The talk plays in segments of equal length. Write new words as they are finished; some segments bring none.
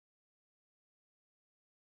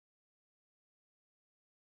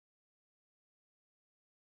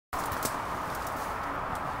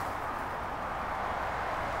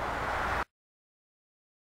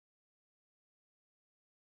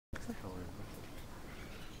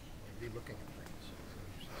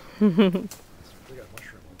We got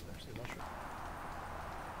mushroom over there. See mushroom?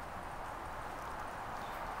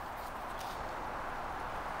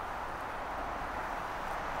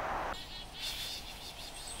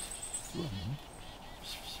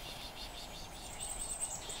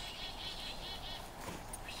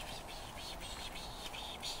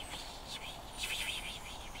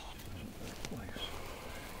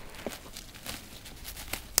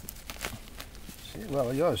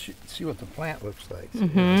 Well, you ought to see what the plant looks like. See,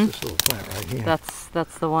 this little plant right here.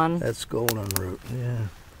 That's the one. That's golden root. Yeah.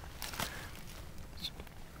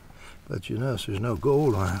 But you notice there's no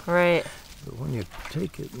gold on it. Right. But when you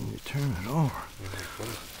take it and you turn it over.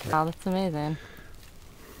 Wow, that's amazing.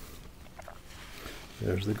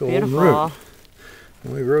 There's the golden root.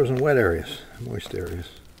 And we grows in wet areas, moist areas.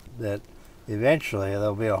 That eventually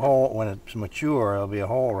there'll be a hole, when it's mature, there'll be a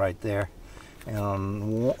hole right there. And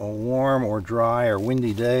on a warm or dry or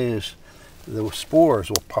windy days, the spores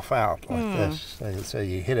will puff out like this. So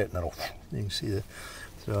you hit it and it'll, you can see that.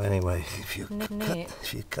 So anyway, if you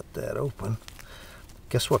cut that open,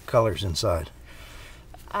 guess what color's inside?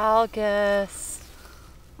 I'll guess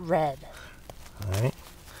red. All right.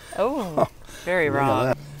 Oh, very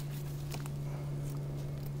wrong.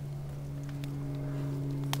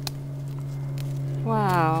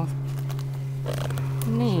 Wow.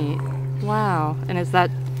 Neat. Wow. And is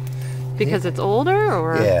that because it's older,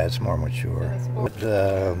 or? Yeah, it's more mature. But,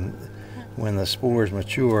 when the spores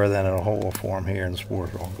mature, then a hole will form here and the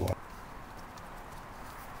spores will all go up.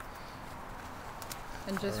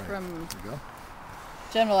 And just from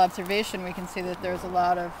general observation, we can see that there's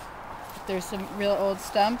some real old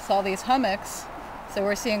stumps, all these hummocks. So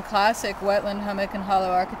we're seeing classic wetland hummock and hollow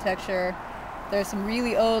architecture. There's some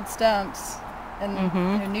really old stumps,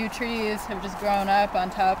 and new trees have just grown up on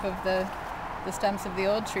top of the stems of the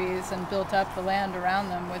old trees and built up the land around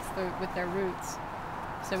them with their roots.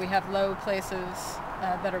 So we have low places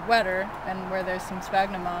that are wetter and where there's some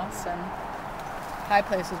sphagnum moss, and high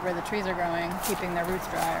places where the trees are growing, keeping their roots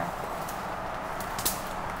drier.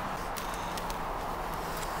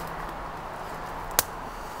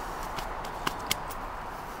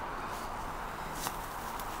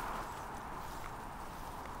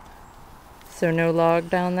 So no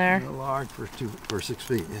log down there? No log for 6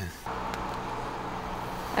 feet, yeah.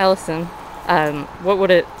 Allison, what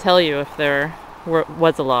would it tell you if there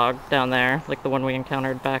was a log down there, like the one we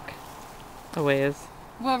encountered back a ways?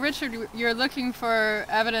 Well, Richard, you're looking for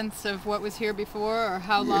evidence of what was here before, or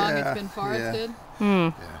how long it's been forested?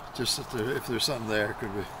 Yeah, just if there's something there, it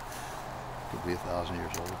could be 1,000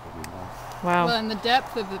 years old, could be more. Wow. Well, and the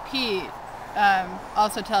depth of the peat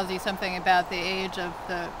also tells you something about the age of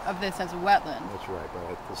this as a wetland. That's right, but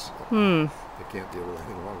I can't deal with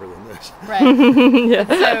anything longer than this. Right.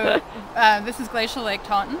 So this is Glacial Lake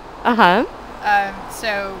Taunton.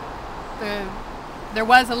 So there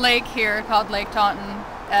was a lake here called Lake Taunton,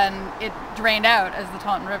 and it drained out as the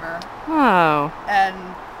Taunton River. Oh.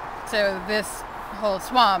 And so this whole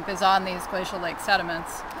swamp is on these glacial lake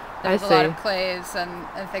sediments. There's a lot of clays and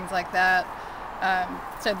things like that.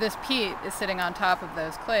 So this peat is sitting on top of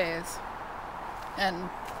those clays, and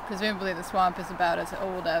presumably the swamp is about as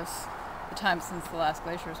old as the time since the last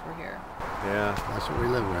glaciers were here. Yeah, that's what we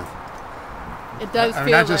live with. It does feel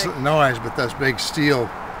not just like noise, but those big steel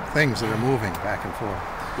things that are moving back and forth.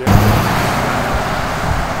 Yeah.